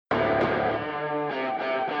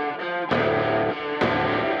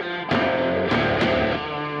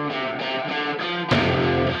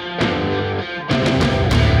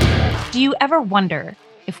ever wonder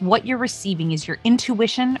if what you're receiving is your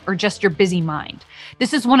intuition or just your busy mind?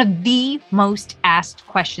 This is one of the most asked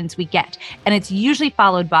questions we get, and it's usually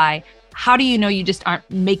followed by, how do you know you just aren't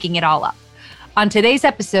making it all up? On today's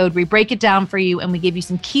episode, we break it down for you and we give you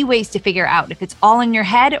some key ways to figure out if it's all in your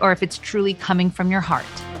head or if it's truly coming from your heart.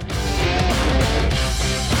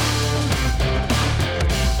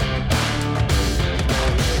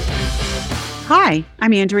 Hi,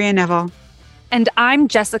 I'm Andrea Neville. And I'm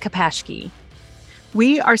Jessica Paschke.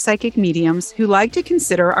 We are psychic mediums who like to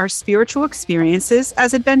consider our spiritual experiences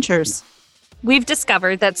as adventures. We've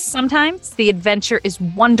discovered that sometimes the adventure is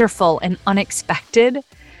wonderful and unexpected,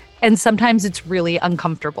 and sometimes it's really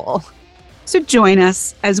uncomfortable. So join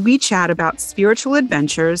us as we chat about spiritual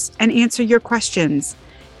adventures and answer your questions,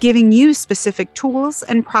 giving you specific tools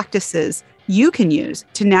and practices you can use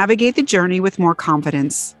to navigate the journey with more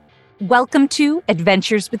confidence. Welcome to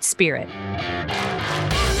Adventures with Spirit.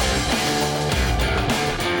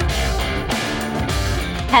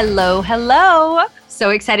 Hello, hello. So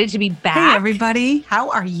excited to be back. Hey, everybody. How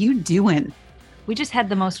are you doing? We just had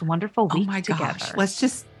the most wonderful week together. Gosh. Let's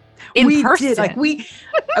just... In person.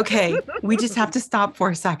 Okay, we just have to stop for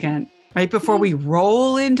a second, right? Before we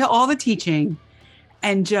roll into all the teaching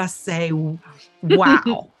and just say,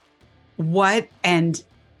 wow, what? And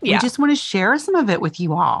we just want to share some of it with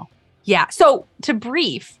you all. Yeah. So to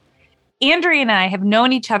brief, Andrea and I have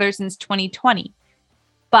known each other since 2020,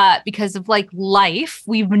 but because of life,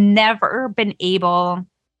 we've never been able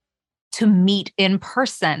to meet in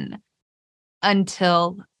person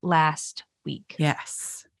until last week.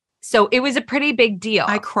 Yes. So it was a pretty big deal.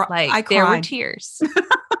 I cried. There were tears.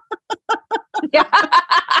 Yeah.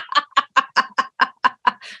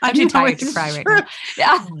 I'm too tired to cry right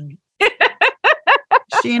now. Yeah.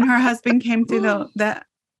 She and her husband came through the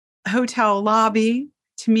hotel lobby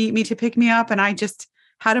to meet me, to pick me up. And I just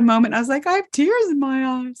had a moment. I was like, I have tears in my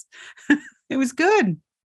eyes. It was good.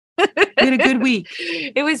 We had a good week.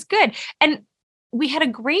 It was good. And we had a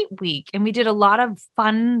great week and we did a lot of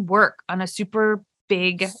fun work on a super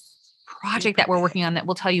big project that we're working on that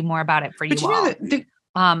we'll tell you more about it for you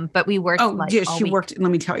all. But we worked all week. Worked.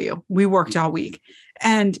 Let me tell you, we worked all week.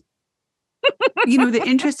 And the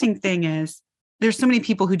interesting thing is there's so many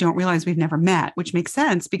people who don't realize we've never met, which makes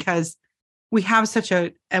sense because we have such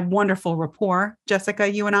a wonderful rapport,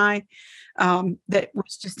 Jessica, you and I, that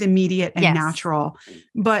was just immediate and natural.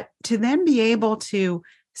 But to then be able to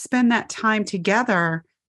spend that time together,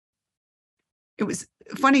 it was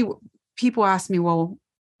funny. People asked me, well,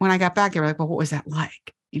 when I got back, they were like, well, what was that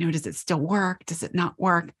like? Does it still work? Does it not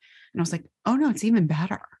work? And I was like, oh no, it's even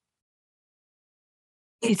better.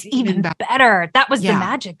 It's even better. That was the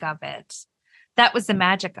magic of it. That was the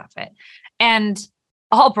magic of it. And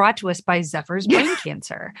all brought to us by Zephyr's brain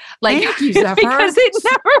cancer. Thank you, Zephyr. Because it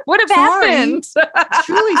never would have happened.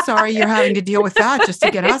 Truly sorry you're having to deal with that just to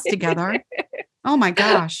get us together. Oh my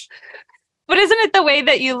gosh. But isn't it the way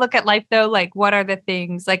that you look at life though? What are the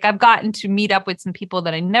things? I've gotten to meet up with some people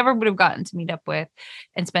that I never would have gotten to meet up with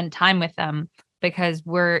and spend time with them because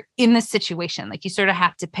we're in this situation. You sort of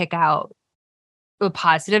have to pick out the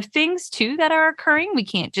positive things too that are occurring. We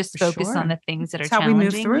can't just focus on the things that are challenging,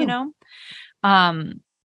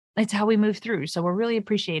 It's how we move through. So we're really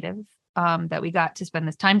appreciative that we got to spend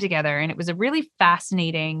this time together. And it was a really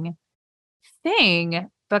fascinating thing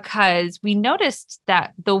because we noticed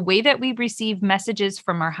that the way that we receive messages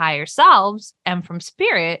from our higher selves and from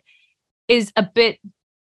spirit is a bit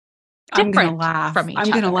different. I'm going to laugh. From each other.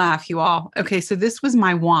 I'm going to laugh, you all. Okay, so this was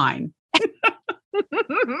my wine.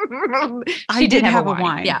 I did have a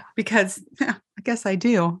wine. Yeah. Because I guess I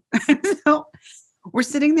do. So we're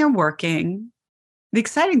sitting there working. The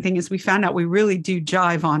exciting thing is we found out we really do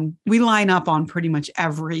we line up on pretty much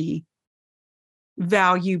every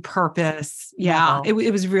value, purpose. Yeah. It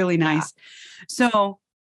was really nice. So,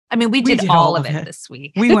 we did all of it this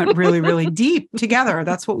week. We went really, really deep together.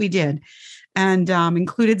 That's what we did. And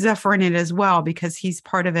included Zephyr in it as well, because he's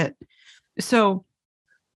part of it. So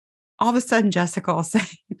all of a sudden, Jessica will say,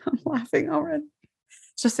 I'm laughing already.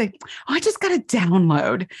 She'll say, I just got to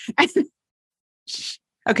download.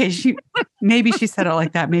 Okay, maybe she said it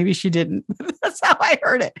like that. Maybe she didn't. That's how I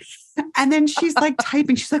heard it. And then she's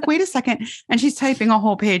typing. She's like, wait a second. And she's typing a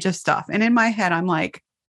whole page of stuff. And in my head, I'm like,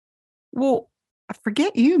 well,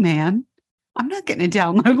 forget you, man. I'm not getting a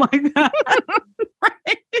download like that.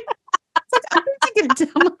 Right? I'm not getting a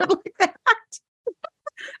download like that.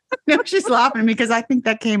 No, she's laughing at me because I think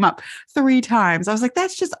that came up 3 times. I was like,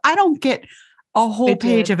 I don't get a whole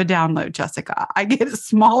page of a download, Jessica. I get a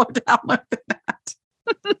smaller download than that.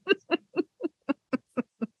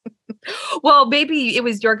 Well, maybe it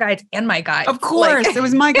was your guides and my guides. Of course, it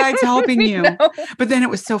was my guides helping you. No. But then it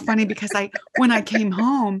was so funny because when I came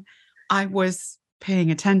home, I was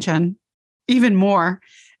paying attention even more.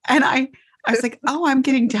 And I was like, oh, I'm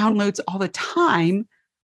getting downloads all the time.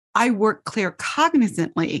 I work clear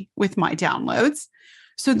cognizantly with my downloads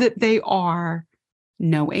so that they are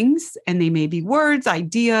knowings and they may be words,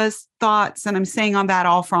 ideas, thoughts. And I'm saying on that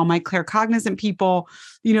all for all my clear cognizant people,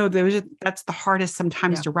 that's the hardest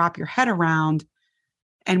sometimes to wrap your head around.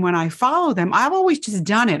 And when I follow them, I've always just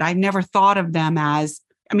done it. I've never thought of them as,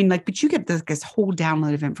 but you get this whole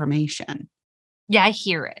download of information. Yeah, I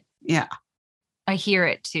hear it. Yeah. I hear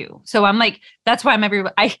it too. So I'm like, that's why I'm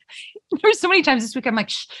everywhere. There's so many times this week I'm like,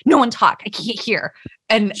 shh, no one talk. I can't hear.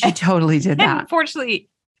 And she totally did that. Unfortunately,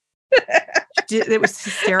 it was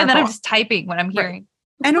hysterical. And then I'm just typing when I'm hearing.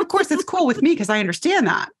 Right. And of course, it's cool with me because I understand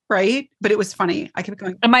that, right? But it was funny. I kept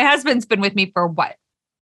going. And my husband's been with me for what?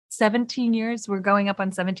 17 years? We're going up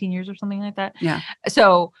on 17 years or something like that. Yeah.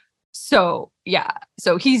 So yeah.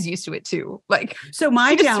 So he's used to it too. Like, so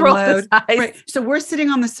my download, right? So we're sitting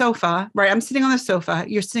on the sofa, right? I'm sitting on the sofa.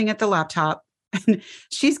 You're sitting at the laptop and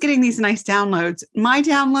she's getting these nice downloads. My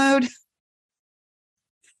download,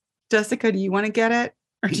 Jessica, do you want to get it?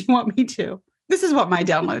 Or do you want me to? This is what my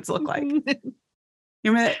downloads look like. You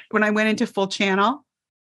remember when I went into full channel?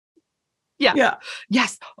 Yeah. Yeah.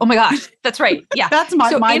 Yes. Oh my gosh. That's right. Yeah. That's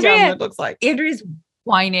my download looks like. Andrea's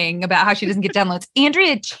whining about how she doesn't get downloads.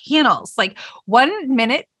 Andrea channels. Like 1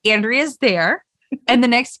 minute, Andrea's there. And the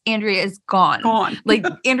next, Andrea is gone. Like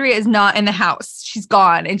Andrea is not in the house. She's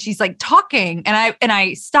gone. And she's like talking. And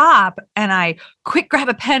I stop and I quick grab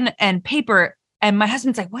a pen and paper. And my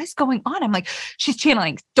husband's like, what is going on? I'm like, she's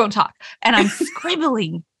channeling. Don't talk. And I'm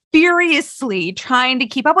scribbling furiously trying to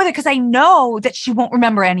keep up with it because I know that she won't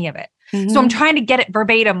remember any of it. Mm-hmm. So I'm trying to get it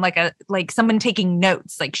verbatim, like someone taking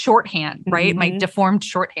notes, like shorthand, right? Mm-hmm. My deformed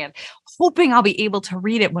shorthand, hoping I'll be able to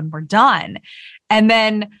read it when we're done. And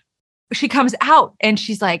then she comes out and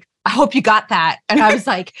she's like, I hope you got that. And I was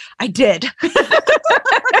like, I did.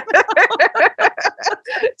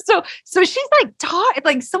 So she's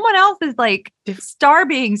like someone else is like star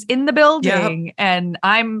beings in the building, and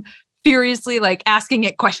I'm furiously like asking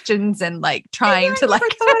it questions and like trying to like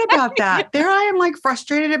thought about that. There I am like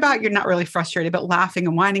frustrated about, you're not really frustrated, but laughing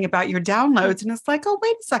and whining about your downloads. And it's like, oh,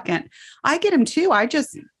 wait a second. I get them too.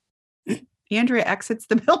 Andrea exits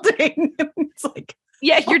the building. It's like,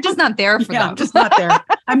 yeah, you're just not there for them. I'm just not there.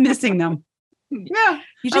 I'm missing them. Yeah.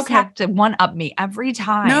 You just have to one up me every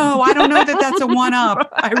time. No, I don't know that that's a one up.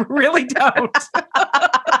 I really don't.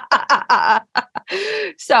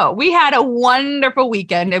 So we had a wonderful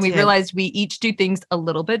weekend and we realized we each do things a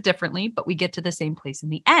little bit differently, but we get to the same place in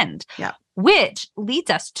the end. Yeah. Which leads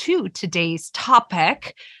us to today's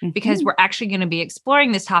topic, because we're actually going to be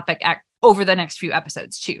exploring this topic over the next few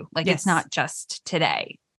episodes too. Like it's not just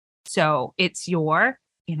today. So it's your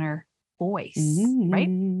inner voice, right?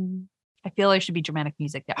 I feel there should be dramatic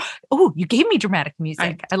music there. Oh, you gave me dramatic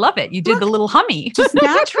music. I love it. You did the little hummy. Just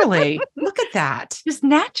naturally. Look at that. Just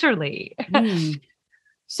naturally.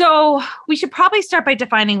 So we should probably start by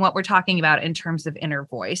defining what we're talking about in terms of inner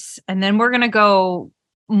voice. And then we're going to go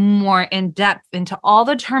more in depth into all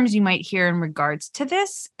the terms you might hear in regards to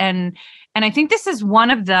this. And I think this is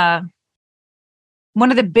one of the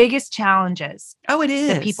biggest challenges. Oh, it is.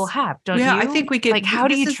 That people have, don't you? Yeah, I think we get like, how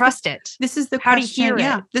do you trust it? This is the how question. Do you hear it?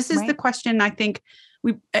 Yeah, this is the question I think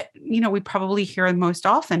we probably hear it most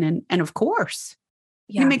often. And of course,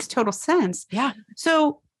 it makes total sense. Yeah.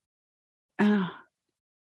 So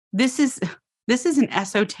this is an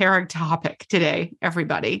esoteric topic today,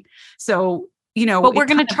 everybody. So, but we're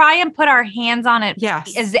going to try and put our hands on it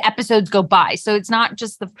as the episodes go by. So it's not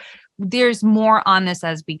just there's more on this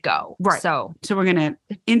as we go. Right. So we're going to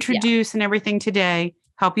introduce and everything today,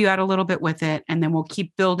 help you out a little bit with it. And then we'll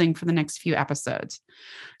keep building for the next few episodes.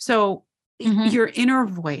 So your inner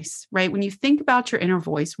voice, right? When you think about your inner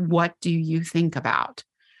voice, what do you think about?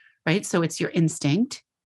 Right. So it's your instinct.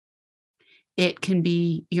 It can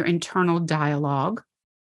be your internal dialogue.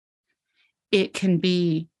 It can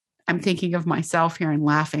be, I'm thinking of myself here and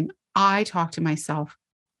laughing. I talk to myself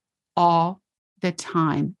all the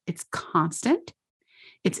time. It's constant.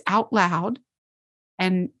 It's out loud.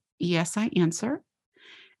 And yes, I answer.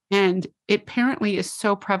 And it apparently is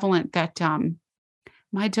so prevalent that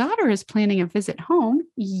my daughter is planning a visit home.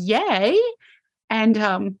 Yay.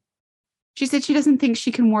 And she said she doesn't think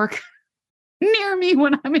she can work near me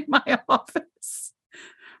when I'm in my office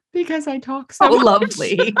because I talk so much.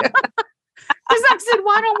 Lovely. Because I said,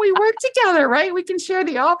 why don't we work together, right? We can share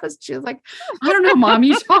the office. She was like, I don't know, Mom,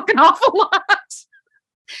 you talk an awful lot.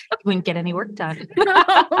 You wouldn't get any work done.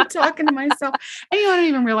 I'm talking to myself. And I don't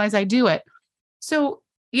even realize I do it. So,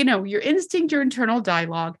 your instinct, your internal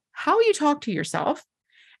dialogue, how you talk to yourself.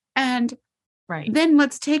 And Right. then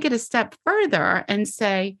let's take it a step further and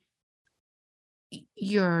say,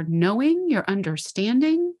 your knowing, your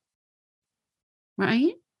understanding,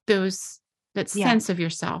 right? That sense of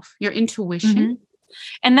yourself, your intuition. Mm-hmm.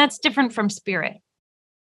 And that's different from spirit,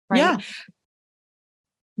 right? Yeah.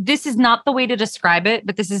 This is not the way to describe it,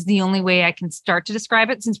 but this is the only way I can start to describe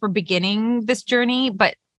it since we're beginning this journey.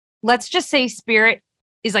 But let's just say spirit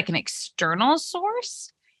is like an external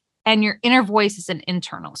source and your inner voice is an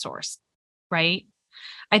internal source, right?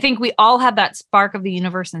 I think we all have that spark of the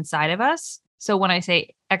universe inside of us. So when I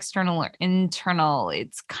say external or internal,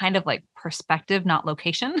 it's kind of like perspective, not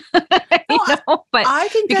location. But I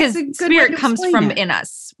think because that's a good spirit comes from it. in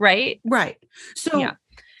us, right? Right. So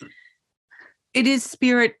it is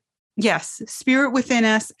spirit. Yes. Spirit within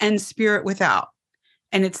us and spirit without.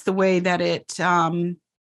 And it's the way that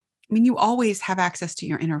you always have access to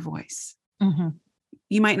your inner voice. Mm-hmm.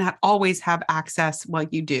 You might not always have access. Well,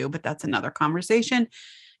 you do, but that's another conversation,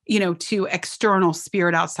 to external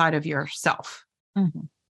spirit outside of yourself. Mm-hmm.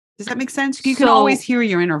 Does that make sense? You can always hear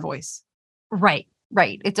your inner voice. Right.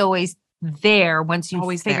 It's always there once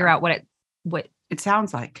you figure out what it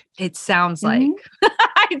sounds like. It sounds like.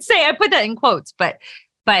 I'd say I put that in quotes, but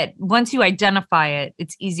once you identify it,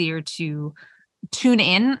 it's easier to tune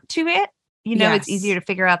in to it. It's easier to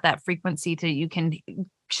figure out that frequency so you can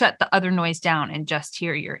shut the other noise down and just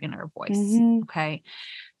hear your inner voice. Mm-hmm. Okay.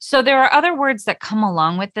 So there are other words that come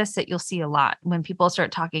along with this that you'll see a lot when people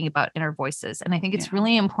start talking about inner voices. And I think it's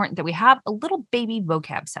really important that we have a little baby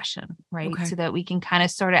vocab session, right? Okay. So that we can kind of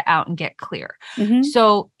sort it out and get clear. Mm-hmm.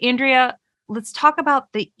 So Andrea, let's talk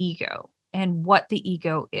about the ego and what the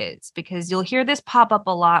ego is, because you'll hear this pop up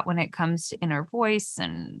a lot when it comes to inner voice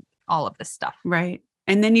and all of this stuff. Right.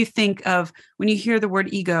 And then you think of, when you hear the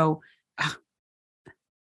word ego,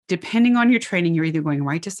 depending on your training, you're either going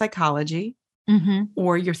right to psychology,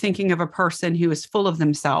 or you're thinking of a person who is full of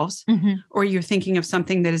themselves, or you're thinking of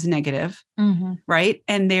something that is negative, right?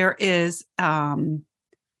 And there is the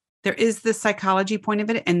psychology point of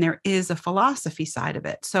it, and there is a philosophy side of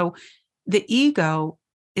it. So the ego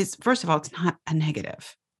is, first of all, it's not a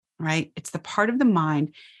negative, right? It's the part of the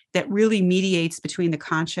mind that really mediates between the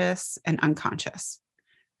conscious and unconscious,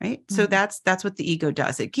 right? So that's what the ego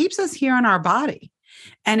does. It keeps us here in our body,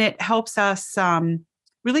 and it helps us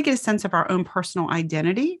really get a sense of our own personal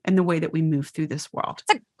identity and the way that we move through this world.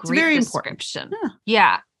 That's a great very description. Important.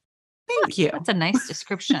 Yeah. Thank you. That's a nice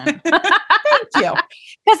description. Thank you.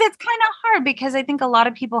 Because it's kind of hard, because I think a lot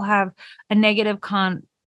of people have a negative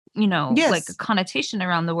like a connotation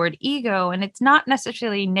around the word ego, and it's not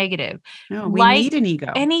necessarily negative. No, we need an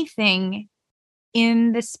ego. Anything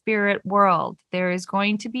in the spirit world, there is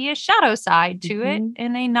going to be a shadow side to it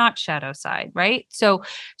and a not shadow side, right? So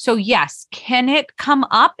yes, can it come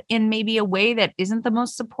up in maybe a way that isn't the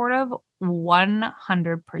most supportive?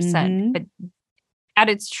 100%. But at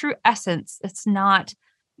its true essence, that's not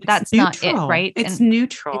it, right? It's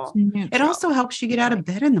neutral. It also helps you get out of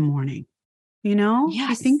bed in the morning. If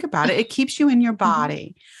you think about it, it keeps you in your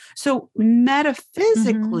body. So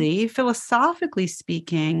metaphysically, philosophically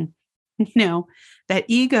speaking, that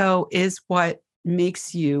ego is what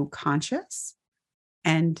makes you conscious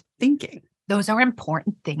and thinking. Those are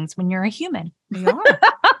important things when you're a human. They are.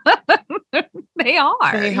 They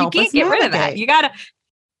are. You can't get rid of that. You gotta,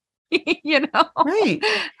 Right.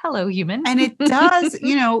 Hello, human. And it does,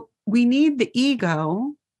 we need the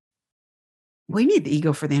ego. We need the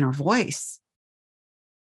ego for the inner voice.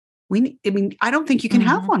 I don't think you can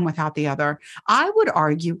have one without the other. I would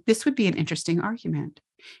argue this would be an interesting argument.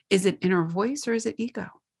 Is it inner voice or is it ego?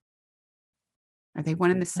 Are they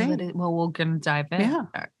one and the same? Well, we're going to dive in. Yeah.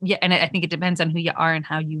 Yeah. And I think it depends on who you are and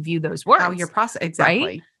how you view those words. How your process.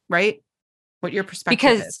 Exactly. Right? What your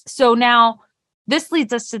perspective is. So now this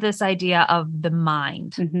leads us to this idea of the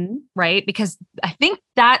mind, right? Because I think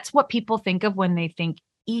that's what people think of when they think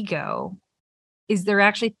ego, is they're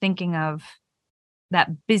actually thinking of that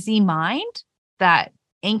busy mind, that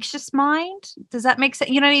anxious mind. Does that make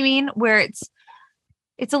sense? You know what I mean? Where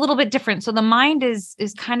it's a little bit different. So the mind is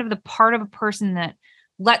kind of the part of a person that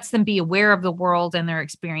lets them be aware of the world and their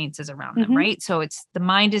experiences around them, right? So it's the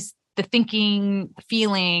mind is the thinking, the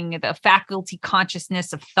feeling, the faculty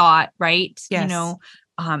consciousness of thought, right? Yes.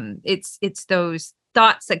 It's those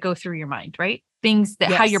thoughts that go through your mind, right? Things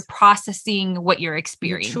that how you're processing what you're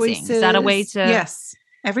experiencing. Choices, is that a way to? Yes,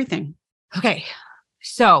 everything. Okay.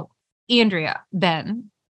 So Andrea,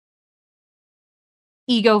 then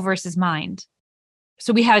ego versus mind.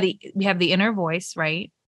 So we have the inner voice,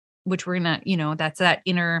 right? which we're gonna, that's that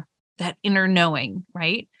inner knowing,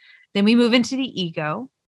 right? Then we move into the ego,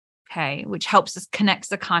 okay, which helps us connects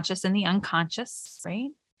the conscious and the unconscious, right?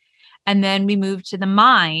 And then we move to the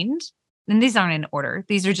mind, and these aren't in order.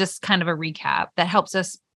 These are just kind of a recap that helps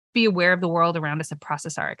us be aware of the world around us and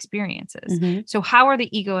process our experiences. Mhm. So how are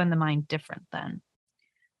the ego and the mind different then?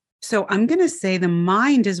 So I'm going to say the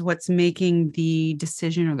mind is what's making the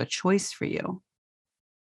decision or the choice for you.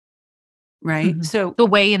 Right? Mhm. So The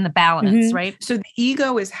way and the balance, Mhm. right? So the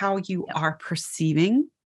ego is how you Yep. are perceiving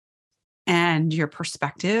and your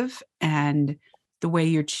perspective and the way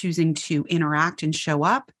you're choosing to interact and show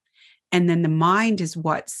up. And then the mind is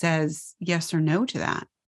what says yes or no to that.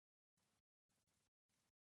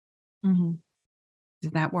 Mhm.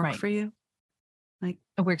 Did that work Right. for you?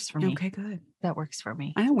 It works for me. Okay, good. That works for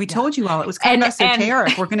me. I know we Yeah. told you all it was kind of And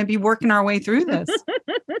esoteric. We're going to be working our way through this.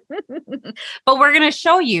 but we're going to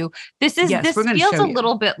show you. This Yes, we're gonna feels show a you.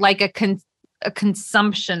 little bit like a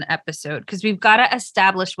consumption episode, because we've got to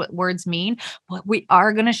establish what words mean, but we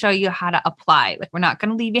are going to show you how to apply. Like, we're not going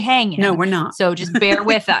to leave you hanging. No, we're not. So just bear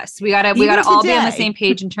with us. We got to Even all be on the today. same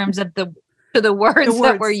page in terms of the words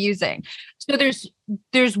that we're using. So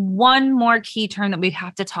there's one more key term that we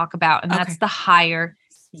have to talk about, and that's Okay. the higher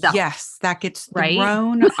self. Yes, that gets Right?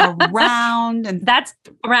 thrown around and That's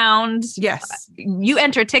around. yes. You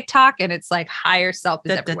enter TikTok and it's like higher self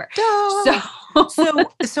is everywhere.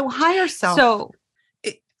 So higher self. So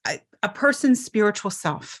a person's spiritual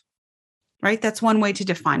self, right? That's one way to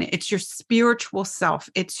define it. It's your spiritual self.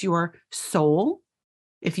 It's your soul.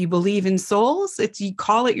 If you believe in souls, you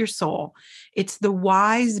call it your soul. It's the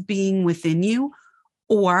wise being within you,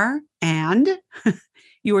 and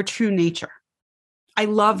your true nature. I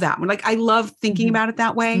love that one. Like, I love thinking about it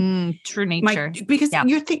that way. True nature. Because Yeah.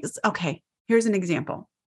 you're thinking, okay, here's an example.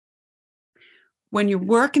 When you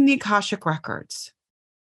work in the Akashic Records,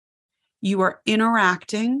 you are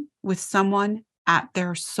interacting with someone at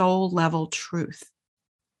their soul level truth.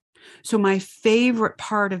 So my favorite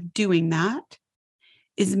part of doing that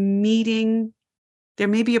is meeting. There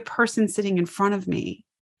may be a person sitting in front of me,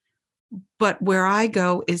 but where I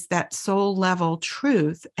go is that soul level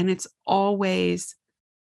truth. And it's always,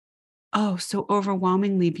 so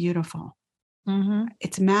overwhelmingly beautiful. Mm-hmm.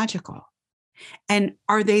 It's magical. And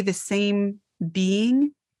are they the same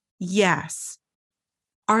being? Yes.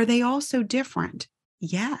 Are they also different?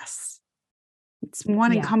 Yes. It's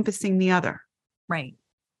one encompassing the other. Right.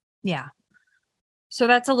 Yeah. So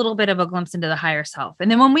that's a little bit of a glimpse into the higher self.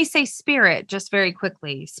 And then when we say spirit, just very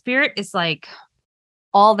quickly, spirit is like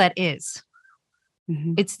all that is.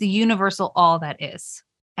 Mhm. It's the universal all that is.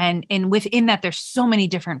 And within that, there's so many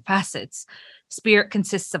different facets. Spirit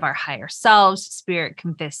consists of our higher selves. Spirit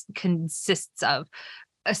consists of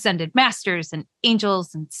ascended masters and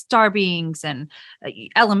angels and star beings and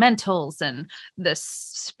elementals and the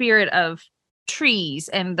spirit of trees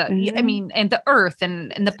and and the earth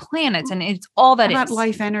and the planets, and it's all that How about is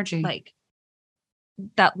life energy, like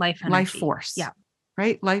that life energy, life force. Yeah.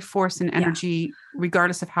 Right. Life force and energy,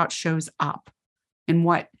 regardless of how it shows up and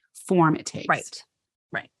what form it takes. Right.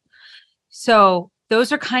 So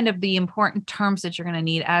those are kind of the important terms that you're going to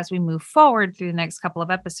need as we move forward through the next couple of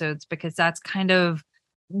episodes, because that's kind of,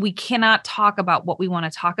 we cannot talk about what we want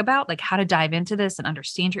to talk about, like how to dive into this and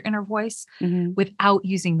understand your inner voice without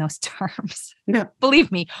using those terms. Yeah.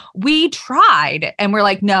 Believe me, we tried and we're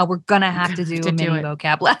like, no, we're going to have to do a mini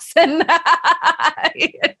vocab lesson.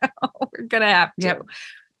 We're going to have to. Yep.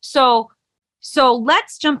 So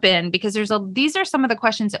let's jump in, because these are some of the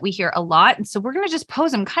questions that we hear a lot. And so we're going to just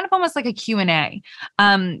pose them kind of almost like a Q&A.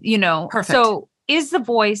 Perfect. So is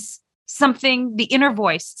the inner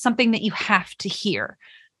voice, something that you have to hear?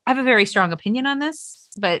 I have a very strong opinion on this,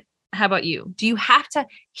 but how about you? Do you have to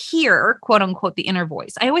hear, quote unquote, the inner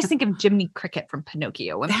voice? I always think of Jiminy Cricket from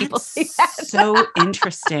Pinocchio when people say that. So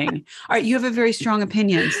interesting. All right. You have a very strong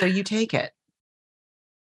opinion, so you take it.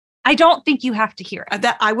 I don't think you have to hear it.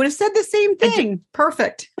 That I would have said the same thing.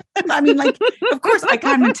 Perfect. I mean, like, of course, I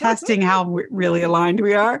kind of testing how really aligned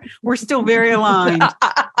we are. We're still very aligned.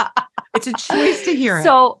 It's a choice to hear it.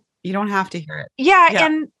 So you don't have to hear it. Yeah.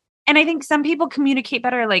 And I think some people communicate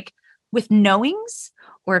better like with knowings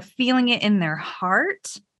or feeling it in their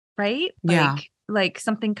heart, right? Yeah. Like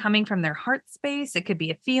something coming from their heart space. It could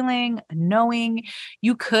be a feeling, a knowing.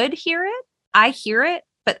 You could hear it. I hear it,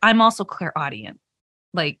 but I'm also clairaudient,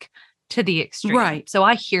 like to the extreme. Right. So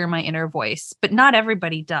I hear my inner voice, but not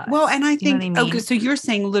everybody does. Well, and I think, you know what I mean? Okay, so you're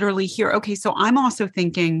saying literally hear. Okay, so I'm also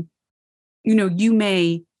thinking, you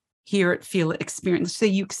may hear it, feel it, experience. Let's say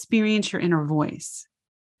you experience your inner voice.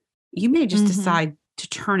 You may just decide to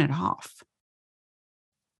turn it off.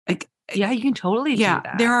 Like, Yeah, you can totally do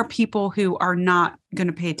that. There are people who are not going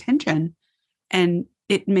to pay attention and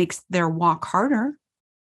it makes their walk harder,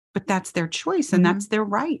 but that's their choice and that's their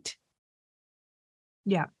right.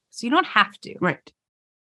 Yeah. So you don't have to. Right.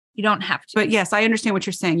 You don't have to. But yes, I understand what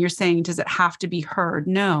you're saying. You're saying, does it have to be heard?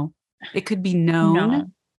 No, it could be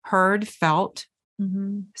known, heard, felt,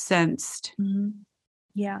 sensed.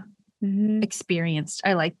 Yeah. Experienced.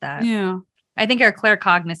 I like that. Yeah. I think our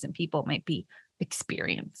claircognizant people might be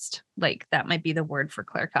experienced. Like that might be the word for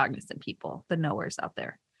claircognizant people, the knowers out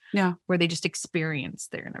there. Yeah. Where they just experience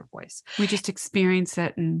their inner voice. We just experience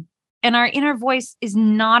it. And our inner voice is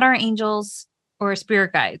not our angels or our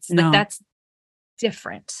spirit guides. No. Like that's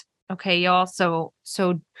different. Okay, y'all. So,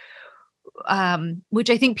 which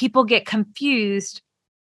I think people get confused.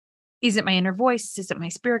 Is it my inner voice? Is it my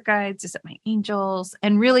spirit guides? Is it my angels?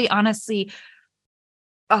 And really, honestly,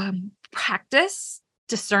 practice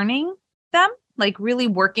discerning them, like really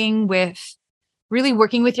working with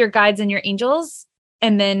your guides and your angels,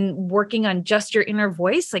 and then working on just your inner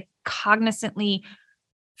voice, like cognizantly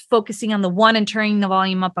focusing on the one and turning the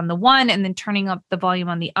volume up on the one and then turning up the volume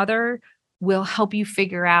on the other will help you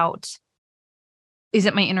figure out, is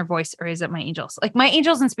it my inner voice or is it my angels? Like my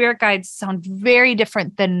angels and spirit guides sound very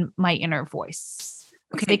different than my inner voice.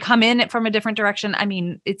 Okay. They come in from a different direction. I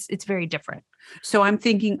mean, it's very different. So I'm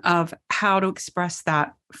thinking of how to express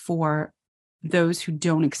that for those who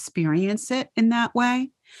don't experience it in that way.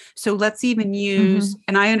 So let's even use,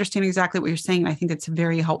 and I understand exactly what you're saying. I think that's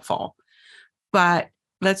very helpful, but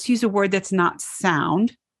let's use a word that's not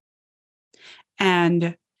sound.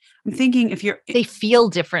 And I'm thinking they feel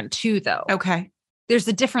different too, though. Okay. There's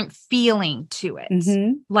a different feeling to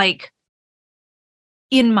it. Like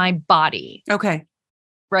in my body. Okay.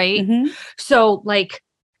 Right. So like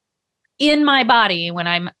in my body,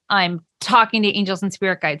 when I'm talking to angels and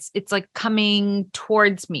spirit guides, it's like coming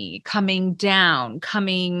towards me, coming down,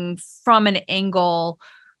 coming from an angle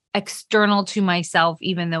external to myself,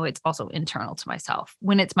 even though it's also internal to myself.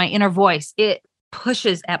 When it's my inner voice, it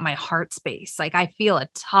pushes at my heart space. Like I feel a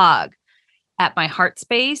tug at my heart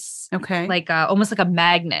space. Okay. Like almost like a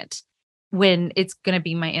magnet when it's going to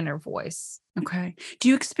be my inner voice. Okay. Do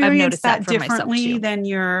you experience that differently than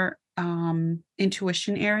your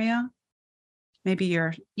intuition area? Maybe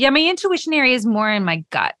my intuition area is more in my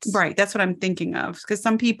gut. Right. That's what I'm thinking of. Because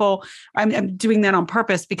some people, I'm doing that on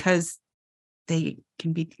purpose because they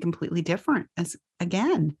can be completely different.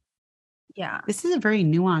 Yeah. This is a very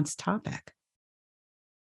nuanced topic.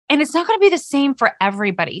 And it's not going to be the same for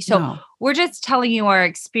everybody. So we're just telling you our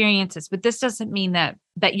experiences, but this doesn't mean that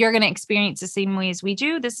you're going to experience the same way as we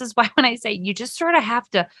do. This is why when I say you just sort of have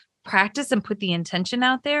to practice and put the intention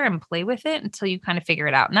out there and play with it until you kind of figure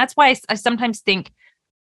it out. And that's why I sometimes think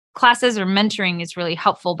classes or mentoring is really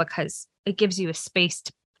helpful because it gives you a space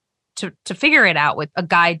to figure it out with a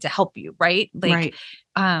guide to help you. Right. Like,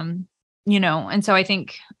 and so I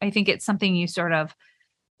think it's something you sort of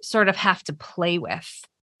have to play with.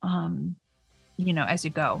 As you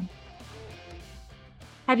go.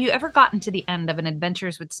 Have you ever gotten to the end of an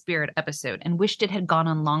Adventures with Spirit episode and wished it had gone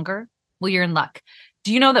on longer? Well, you're in luck.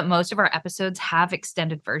 Do you know that most of our episodes have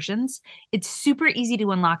extended versions? It's super easy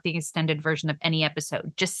to unlock the extended version of any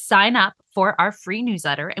episode. Just sign up for our free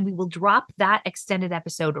newsletter and we will drop that extended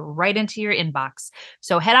episode right into your inbox.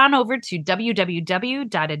 So head on over to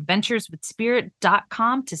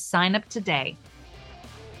www.adventureswithspirit.com to sign up today.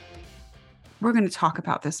 We're going to talk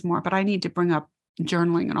about this more, but I need to bring up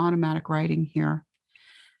journaling and automatic writing here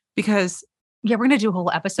because we're going to do a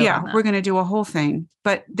whole episode. Yeah, we're going to do a whole thing.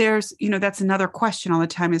 But there's, that's another question all the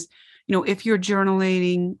time is, if you're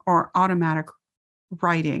journaling or automatic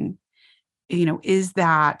writing, is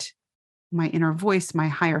that my inner voice, my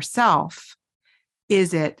higher self?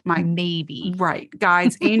 Is it my maybe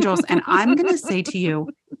guides, angels? And I'm going to say to you,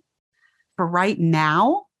 for right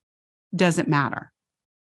now, doesn't matter.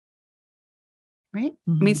 Right?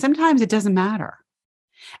 I mean, sometimes it doesn't matter.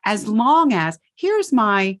 As long as here's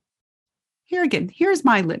my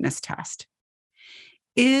litmus test.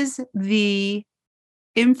 Is the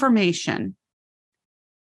information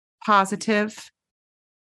positive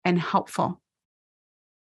and helpful?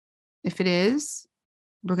 If it is,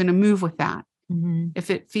 we're going to move with that. If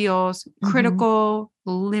it feels critical,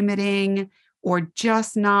 limiting, or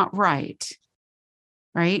just not right,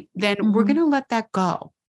 then we're going to let that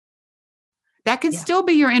go. That can still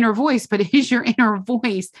be your inner voice, but it is your inner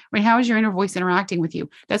voice. Right? How is your inner voice interacting with you?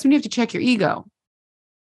 That's when you have to check your ego.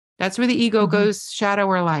 That's where the ego goes shadow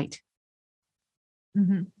or light.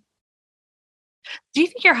 Do you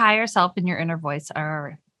think your higher self and your inner voice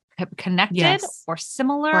are connected or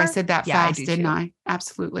similar? I said that fast, didn't I?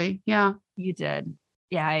 Absolutely. Yeah. You did.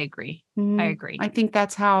 Yeah, I agree. I Mhm. agree. I think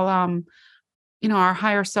that's how, our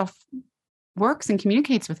higher self works and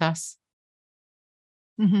communicates with us.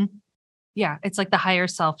 Mhm. Yeah, it's like the higher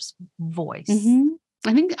self's voice, Mhm.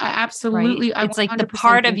 I think right? absolutely, I It's like the 100%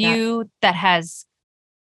 part of think that. you that has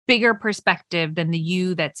bigger perspective than the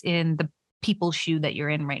you that's in the people shoe that you're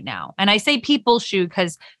in right now. And I say people shoe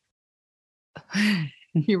because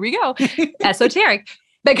here we go, esoteric,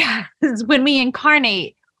 because when we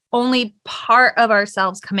incarnate, only part of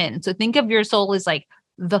ourselves come in. So think of your soul as like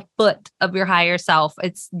the foot of your higher self.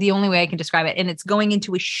 It's the only way I can describe it. And it's going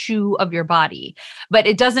into a shoe of your body, but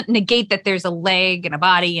it doesn't negate that there's a leg and a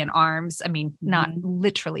body and arms. I mean, not Mhm.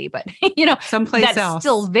 literally, but Someplace that's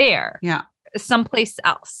still else. there Yeah. someplace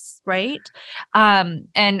else, right?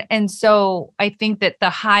 And so I think that the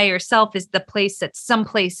higher self is the place that's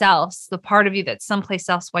someplace else, the part of you that's someplace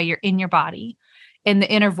else while you're in your body. And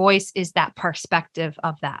the inner voice is that perspective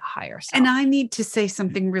of that higher self. And I need to say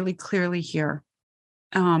something really clearly here.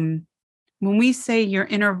 Um, when we say your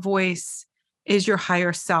inner voice is your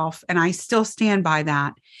higher self, and I still stand by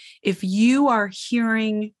that, if you are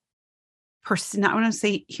hearing, not when I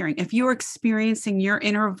say hearing, if you're experiencing your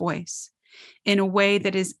inner voice in a way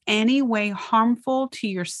that is any way harmful to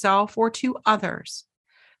yourself or to others,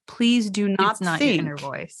 please do It's not not your inner think,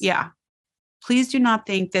 voice. yeah, please do not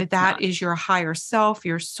think that It's that not. is your higher self,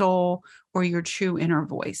 your soul, or your true inner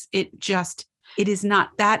voice. It is not.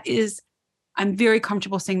 That is, I'm very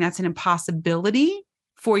comfortable saying that's an impossibility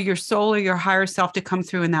for your soul or your higher self to come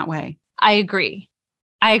through in that way. I agree.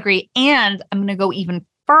 I agree. And I'm going to go even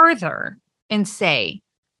further and say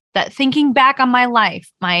that thinking back on my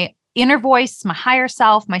life, my inner voice, my higher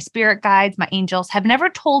self, my spirit guides, my angels have never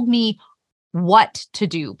told me what to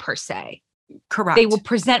do per se. Correct. They will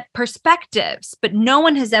present perspectives, but no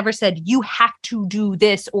one has ever said, you have to do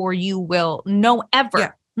this or you will. No, ever.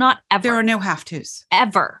 Yeah. Not ever. There are no have tos.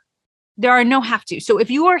 Ever. There are no have to. So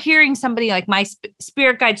if you are hearing somebody like my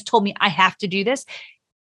spirit guides told me I have to do this,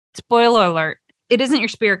 spoiler alert, it isn't your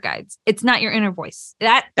spirit guides. It's not your inner voice.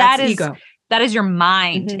 That's ego. That is your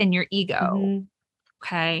mind Mhm. and your ego. Mhm.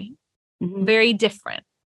 Okay. Mhm. Very different.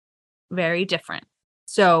 Very different.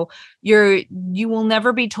 So you will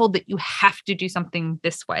never be told that you have to do something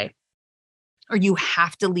this way, or you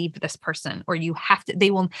have to leave this person, or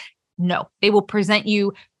they will present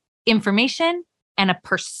you information and a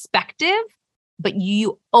perspective, but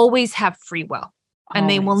you always have free will. And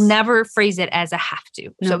they will Always. never phrase it as a have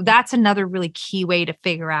to. No. So that's another really key way to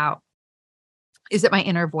figure out, is it my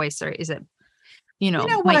inner voice or is it, know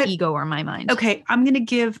my what? ego or my mind? Okay, I want to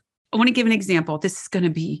give an example. This is going to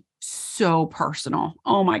be so personal.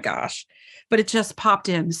 Oh my gosh. But it just popped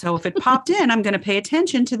in. So if it popped in, I'm going to pay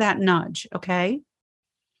attention to that nudge. Okay.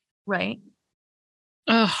 Right.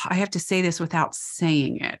 Ugh, I have to say this without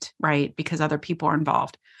saying it, right? Because other people are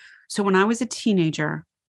involved. So when I was a teenager,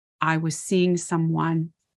 I was seeing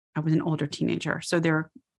someone, I was an older teenager. So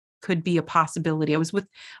there could be a possibility. I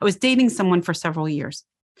was dating someone for several years.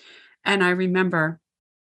 And I remember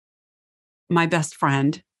my best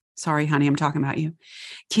friend, sorry, honey, I'm talking about you,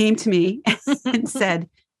 came to me and said,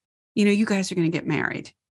 you guys are going to get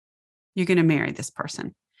married. You're going to marry this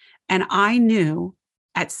person. And I knew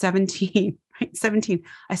at 17, right? 17,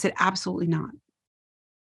 I said, absolutely not.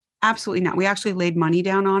 Absolutely not. We actually laid money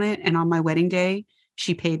down on it. And on my wedding day,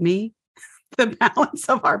 she paid me the balance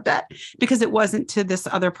of our bet because it wasn't to this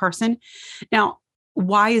other person. Now,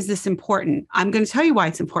 why is this important? I'm going to tell you why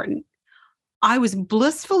it's important. I was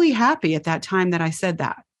blissfully happy at that time that I said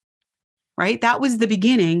that, right? That was the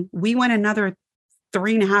beginning. We went another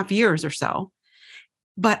 3.5 years or so,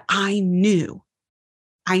 but I knew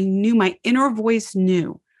my inner voice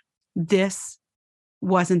knew this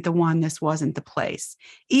wasn't the one, this wasn't the place.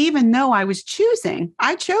 Even though I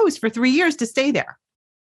chose for 3 years to stay there,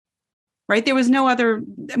 right? There was no other,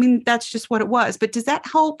 that's just what it was. But does that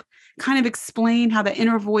help kind of explain how the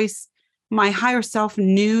inner voice, my higher self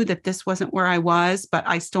knew that this wasn't where I was, but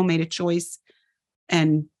I still made a choice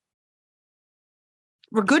and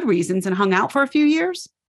for good reasons and hung out for a few years.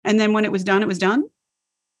 And then when it was done, it was done.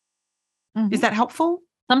 Mm-hmm. Is that helpful?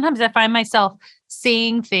 Sometimes I find myself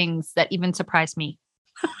saying things that even surprise me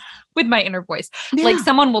with my inner voice. Yeah. Like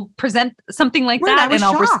someone will present something like Right, that and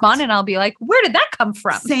I'll shocked. respond and I'll be like, where did that come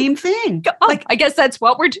from? Same thing. Oh, I guess that's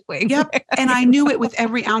what we're doing. Yep. And I knew it with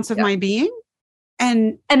every ounce of my being.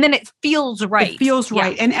 And then it feels right. It feels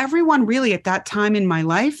right. And everyone really at that time in my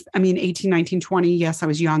life, 18, 19, 20, yes, I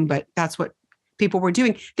was young, but that's what people were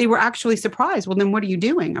doing. They were actually surprised. Well, then what are you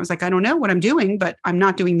doing? I was like, I don't know what I'm doing, but I'm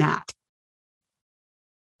not doing that.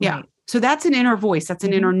 Yeah. Right. So that's an inner voice. That's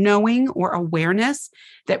an inner knowing or awareness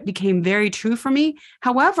that became very true for me.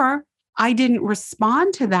 However, I didn't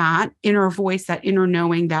respond to that inner voice, that inner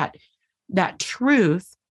knowing, that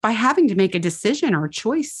truth by having to make a decision or a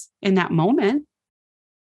choice in that moment.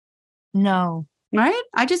 No. Right?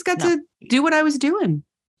 I just got to do what I was doing.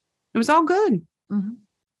 It was all good. Mm-hmm.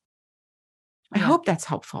 I hope that's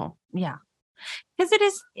helpful. Yeah. Because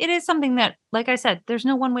it is something that, like I said, there's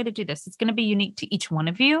no one way to do this. It's going to be unique to each one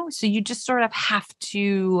of you. So you just sort of have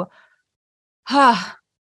to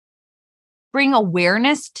bring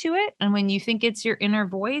awareness to it. And when you think it's your inner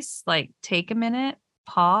voice, like take a minute,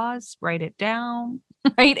 pause, write it down,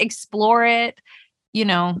 right? Explore it,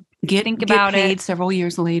 think about get paid it. Several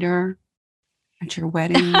years later at your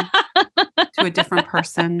wedding to a different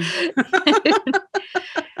person.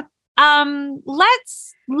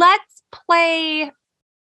 Let's play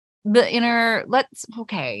the inner,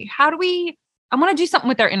 I want to do something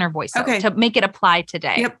with our inner voice to make it apply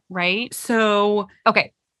today. Yep. Right? So,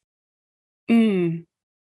 okay. I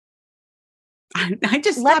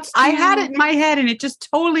just stopped. I had it in my head and it just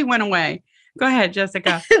totally went away. Go ahead,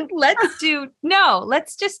 Jessica. Let's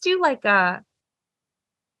just do like a,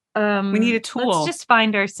 we need a tool. Let's just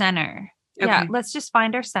find our center. Okay. Yeah. Let's just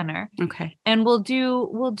find our center. Okay. And we'll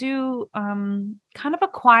do kind of a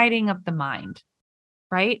quieting of the mind,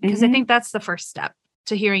 right? Because I think that's the first step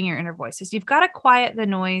to hearing your inner voices. You've got to quiet the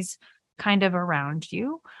noise kind of around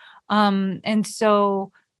you. And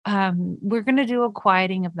so we're going to do a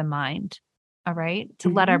quieting of the mind. All right. To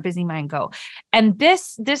let our busy mind go. And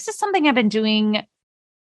this is something I've been doing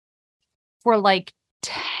for like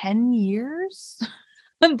 10 years,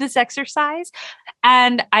 this exercise.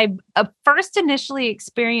 And I first initially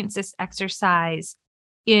experienced this exercise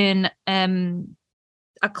in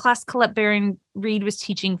a class Colette Baron Reid was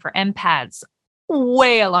teaching for empaths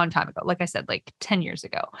way a long time ago. Like I said, like 10 years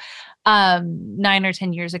ago, 9 or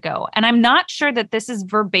 10 years ago. And I'm not sure that this is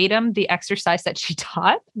verbatim the exercise that she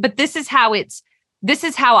taught, but this is how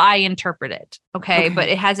I interpret it. Okay. But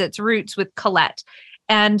it has its roots with Colette.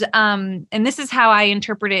 And this is how I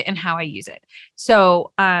interpret it and how I use it.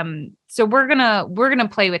 So we're gonna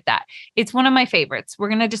play with that. It's one of my favorites. We're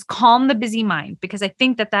gonna just calm the busy mind, because I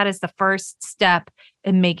think that is the first step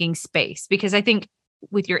in making space. Because I think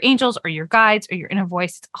with your angels or your guides or your inner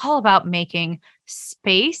voice, it's all about making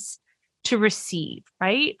space to receive,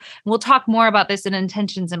 right? We'll talk more about this in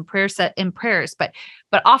intentions and prayers, but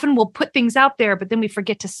often we'll put things out there, but then we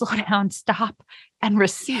forget to slow down, stop, and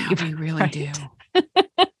receive. Yeah, we really do.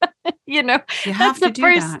 That's the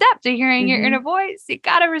first step to hearing your inner voice. You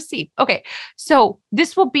got to receive. Okay. So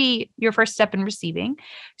this will be your first step in receiving.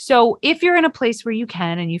 So if you're in a place where you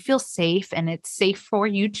can, and you feel safe and it's safe for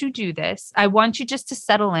you to do this, I want you just to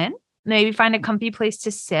settle in, maybe find a comfy place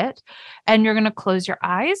to sit, and you're going to close your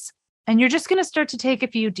eyes and you're just going to start to take a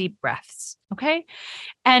few deep breaths. Okay.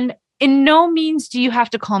 And in no means do you have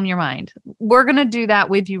to calm your mind. We're going to do that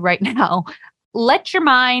with you right now. Let your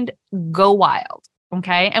mind go wild.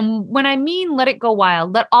 Okay. And when I mean let it go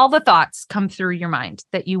wild, let all the thoughts come through your mind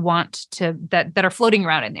that you want to, that are floating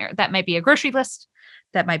around in there. That might be a grocery list.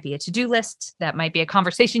 That might be a to-do list. That might be a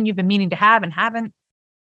conversation you've been meaning to have and haven't.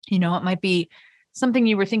 It might be something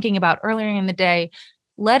you were thinking about earlier in the day.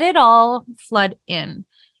 Let it all flood in.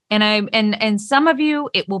 And some of you,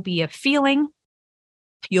 it will be a feeling.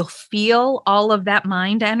 You'll feel all of that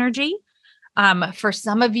mind energy. For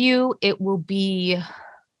some of you, it will be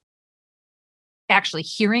actually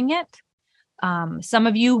hearing it. Some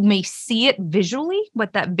of you may see it visually,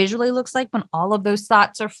 what that visually looks like when all of those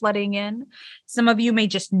thoughts are flooding in. Some of you may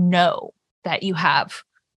just know that you have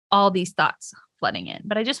all these thoughts flooding in.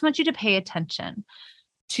 But I just want you to pay attention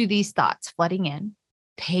to these thoughts flooding in,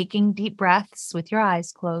 taking deep breaths with your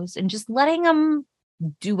eyes closed, and just letting them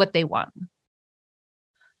do what they want.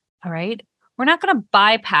 All right. We're not going to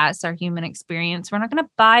bypass our human experience. We're not going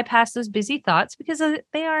to bypass those busy thoughts, because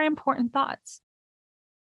they are important thoughts.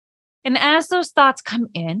 And as those thoughts come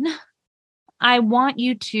in, I want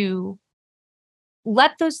you to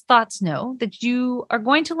let those thoughts know that you are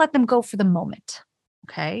going to let them go for the moment.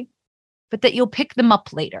 Okay. But that you'll pick them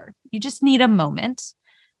up later. You just need a moment,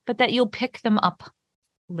 but that you'll pick them up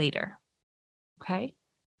later. Okay.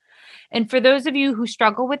 And for those of you who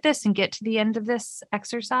struggle with this and get to the end of this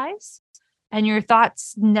exercise and your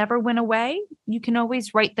thoughts never went away, you can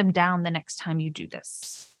always write them down the next time you do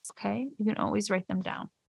this. Okay. You can always write them down.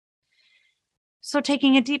 So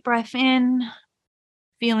taking a deep breath in,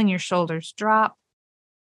 feeling your shoulders drop,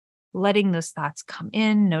 letting those thoughts come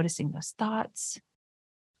in, noticing those thoughts.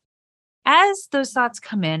 As those thoughts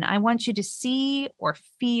come in, I want you to see or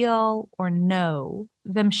feel or know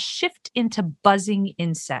them shift into buzzing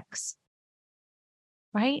insects,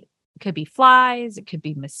 right? It could be flies, it could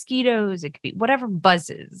be mosquitoes, it could be whatever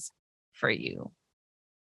buzzes. for you.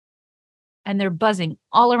 And they're buzzing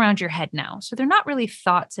all around your head now. So they're not really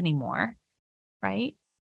thoughts anymore, right?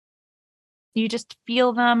 You just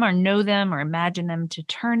feel them or know them or imagine them to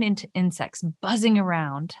turn into insects buzzing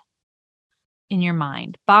around in your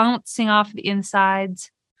mind, bouncing off the insides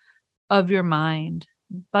of your mind,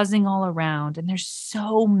 buzzing all around. And there's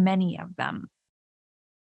so many of them.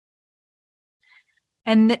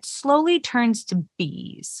 And it slowly turns to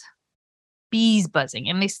bees buzzing.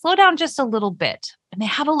 And they slow down just a little bit. And they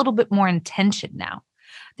have a little bit more intention now.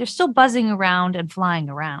 They're still buzzing around and flying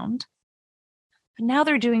around. But now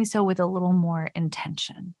they're doing so with a little more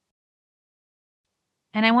intention.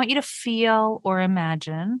 And I want you to feel or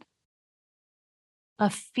imagine a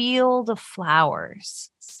field of flowers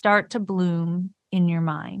start to bloom in your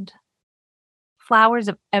mind. Flowers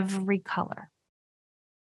of every color.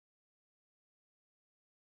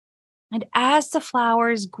 And as the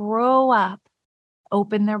flowers grow up,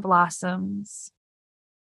 open their blossoms,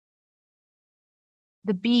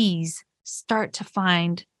 the bees start to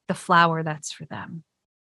find the flower that's for them.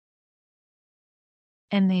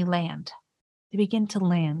 And they land. They begin to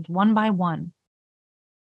land one by one.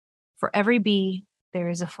 For every bee, there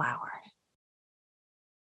is a flower.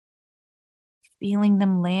 Feeling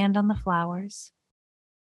them land on the flowers,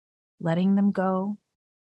 letting them go.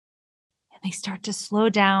 And they start to slow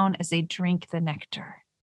down as they drink the nectar,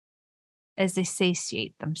 as they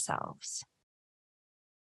satiate themselves.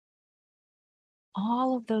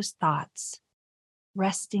 All of those thoughts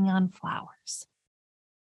resting on flowers.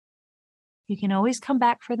 You can always come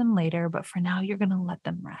back for them later, but for now, you're going to let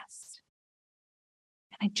them rest.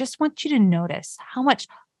 And I just want you to notice how much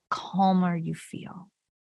calmer you feel.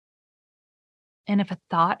 And if a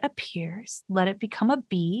thought appears, let it become a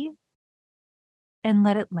bee and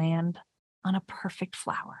let it land on a perfect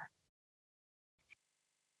flower.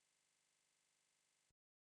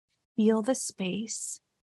 Feel the space.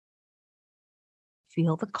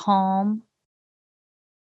 Feel the calm.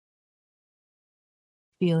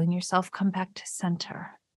 Feeling yourself come back to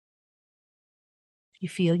center. If you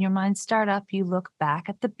feel your mind start up, you look back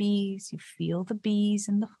at the bees. You feel the bees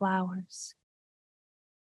and the flowers.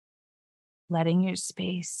 Letting your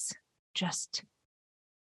space just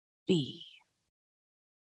be.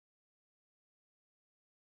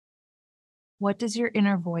 What does your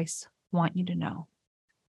inner voice want you to know?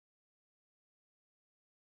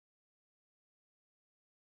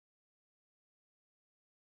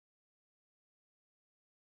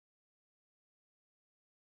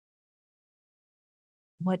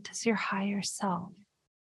 What does your higher self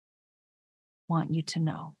want you to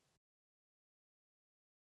know?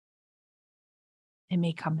 It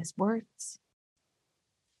may come as words,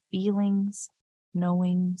 feelings,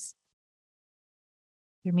 knowings.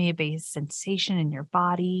 There may be a sensation in your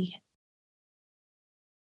body,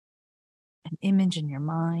 an image in your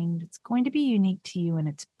mind. It's going to be unique to you and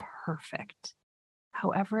it's perfect,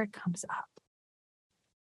 however it comes up.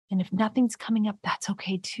 And if nothing's coming up, that's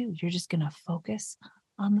okay too. You're just going to focus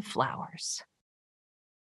on the flowers.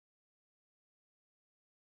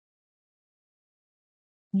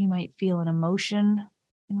 You might feel an emotion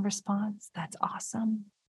in response. That's awesome.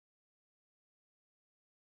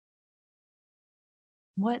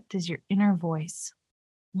 What does your inner voice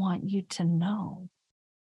want you to know?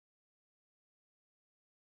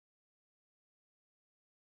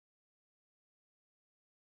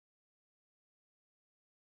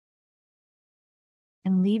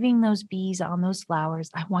 And leaving those bees on those flowers,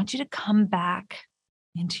 I want you to come back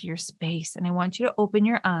into your space and I want you to open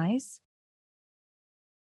your eyes.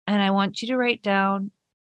 And I want you to write down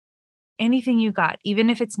anything you got, even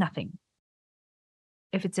if it's nothing.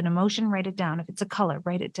 If it's an emotion, write it down. If it's a color,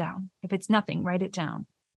 write it down. If it's nothing, write it down.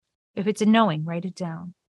 If it's a knowing, write it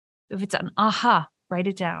down. If it's an aha, write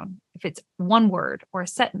it down. If it's one word or a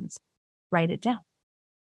sentence, write it down.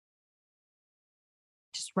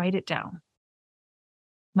 Just write it down.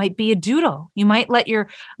 Might be a doodle. You might let your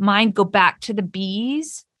mind go back to the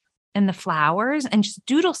bees and the flowers and just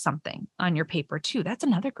doodle something on your paper too. That's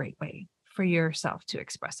another great way for yourself to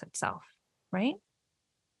express itself, right?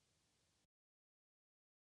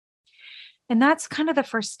 And that's kind of the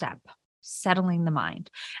first step, settling the mind.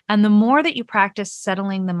 And the more that you practice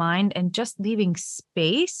settling the mind and just leaving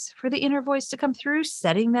space for the inner voice to come through,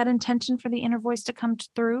 setting that intention for the inner voice to come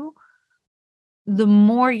through, the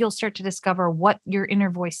more you'll start to discover what your inner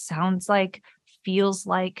voice sounds like, feels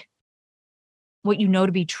like, what you know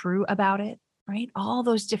to be true about it, right? All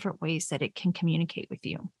those different ways that it can communicate with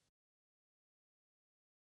you.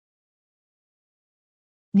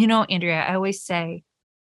 You know, Andrea, I always say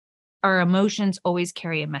our emotions always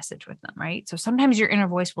carry a message with them, right? So sometimes your inner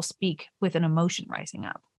voice will speak with an emotion rising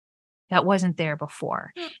up. that wasn't there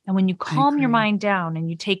before. And when you calm your mind down and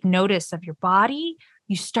you take notice of your body,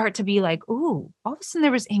 you start to be like, ooh, all of a sudden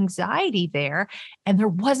there was anxiety there. And there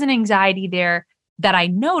wasn't anxiety there that I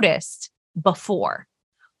noticed before,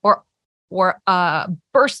 or a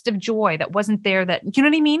burst of joy that wasn't there that, you know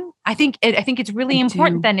what I mean? I think it's really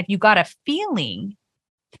important then, if you got a feeling,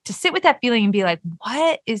 to sit with that feeling and be like,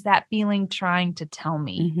 what is that feeling trying to tell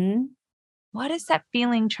me? Mm-hmm. What is that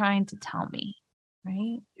feeling trying to tell me?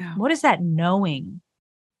 Right? Yeah. What is that knowing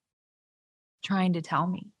trying to tell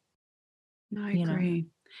me? I agree.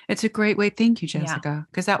 It's a great way. Thank you, Jessica,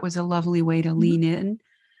 because that was a lovely way to lean in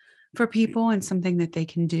for people and something that they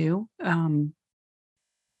can do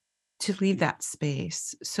to leave that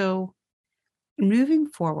space. So moving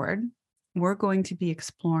forward, we're going to be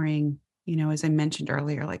exploring, as I mentioned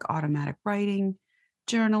earlier, like automatic writing,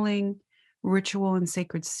 journaling, ritual and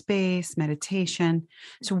sacred space, meditation.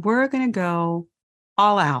 So we're going to go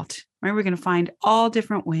all out, right? We're going to find all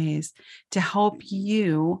different ways to help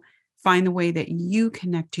you find the way that you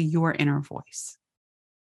connect to your inner voice.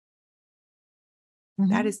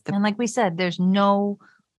 Mm-hmm. That is and like we said, there's no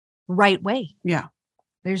right way. Yeah.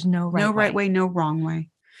 There's no right way, no wrong way.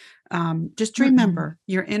 Just remember,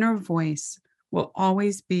 your inner voice will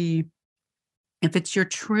always be, if it's your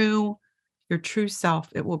true self,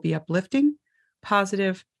 it will be uplifting,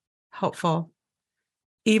 positive, helpful,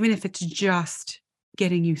 even if it's just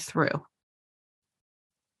getting you through.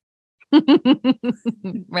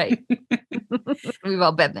 Right. We've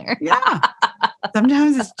all been there. Yeah.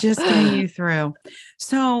 Sometimes it's just getting you through.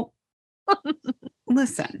 So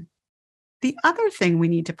listen, the other thing we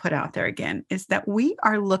need to put out there again is that we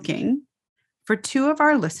are looking for 2 of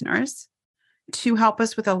our listeners to help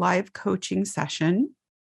us with a live coaching session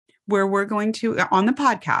where we're going to, on the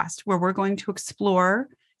podcast, where we're going to explore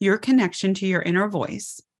your connection to your inner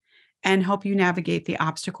voice and help you navigate the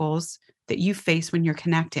obstacles that you face when you're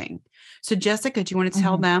connecting. So Jessica, do you want to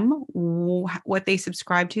tell them what they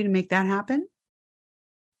subscribe to make that happen?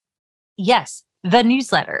 Yes, the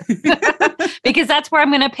newsletter, because that's where I'm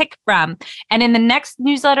going to pick from. And in the next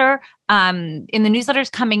newsletter, in the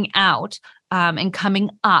newsletters coming out and coming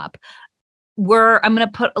up, I'm going to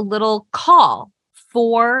put a little call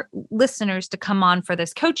for listeners to come on for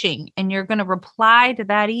this coaching. And you're going to reply to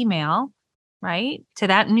that email, right? To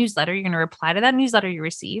that newsletter. You're going to reply to that newsletter you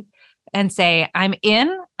receive and say, I'm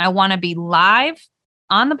in, I want to be live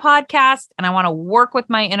on the podcast, and I want to work with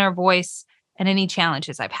my inner voice and any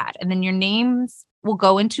challenges I've had. And then your names will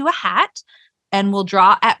go into a hat and we'll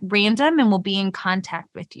draw at random and we'll be in contact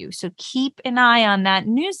with you. So keep an eye on that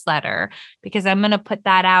newsletter, because I'm going to put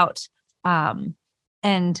that out and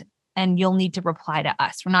you'll need to reply to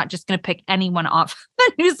us. We're not just going to pick anyone off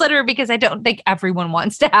the newsletter, because I don't think everyone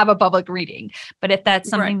wants to have a public reading. But if that's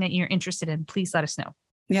something that you're interested in, please let us know.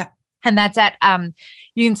 Yeah. And that's at,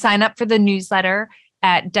 you can sign up for the newsletter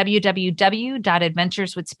at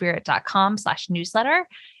www.adventureswithspirit.com/newsletter.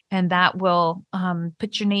 And that will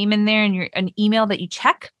put your name in there and an email that you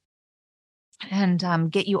check,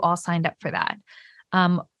 and get you all signed up for that.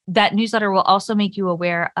 That newsletter will also make you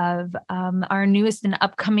aware of our newest and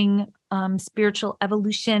upcoming spiritual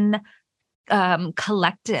evolution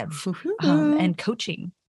collective and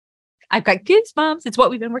coaching. I've got goosebumps. It's what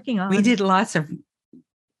we've been working on. We did lots of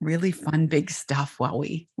really fun, big stuff while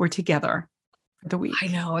we were together for the week. I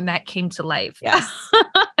know. And that came to life. Yes.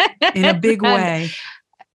 In a big way.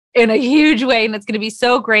 In a huge way. And it's going to be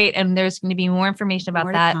so great. And there's going to be more information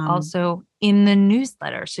about that also in the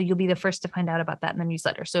newsletter. So you'll be the first to find out about that in the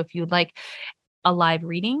newsletter. So if you'd like a live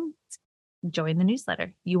reading, join the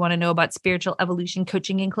newsletter. You want to know about spiritual evolution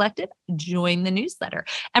coaching and collective, join the newsletter.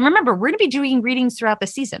 And remember, we're going to be doing readings throughout the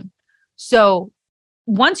season. So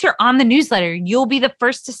once you're on the newsletter, you'll be the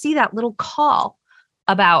first to see that little call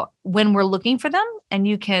about when we're looking for them, and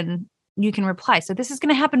you can reply. So this is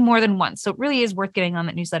going to happen more than once. So it really is worth getting on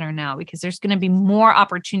that newsletter now, because there's going to be more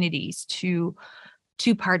opportunities to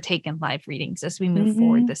partake in live readings as we move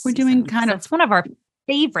forward this season. We're doing that's one of our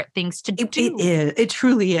favorite things to do. It is. It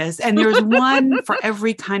truly is. And there's one for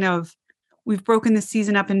every we've broken the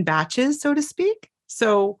season up in batches, so to speak.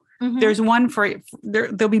 So there's one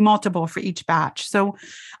there'll be multiple for each batch. So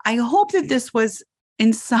I hope that this was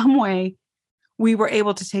in some way, we were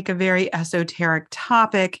able to take a very esoteric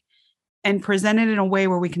topic and present it in a way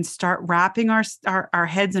where we can start wrapping our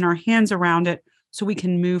heads and our hands around it, so we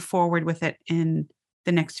can move forward with it in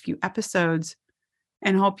the next few episodes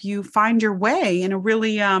and help you find your way in a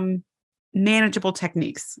really manageable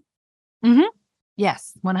techniques.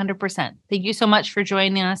 Yes, 100%. Thank you so much for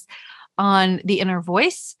joining us on The Inner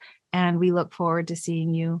Voice, and we look forward to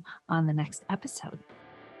seeing you on the next episode.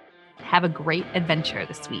 Have a great adventure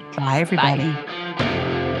this week. Bye, everybody. Bye.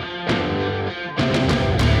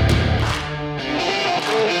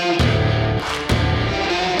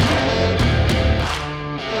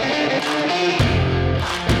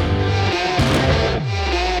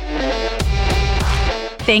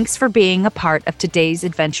 Thanks for being a part of today's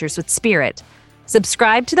Adventures with Spirit.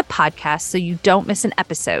 Subscribe to the podcast so you don't miss an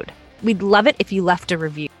episode. We'd love it if you left a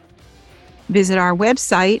review. Visit our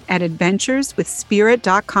website at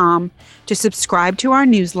adventureswithspirit.com to subscribe to our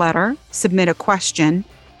newsletter, submit a question,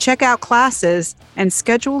 check out classes, and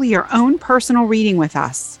schedule your own personal reading with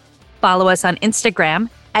us. Follow us on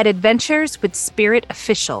Instagram at Adventures with Spirit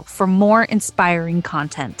Official for more inspiring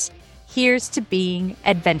content. Here's to being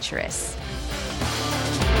adventurous.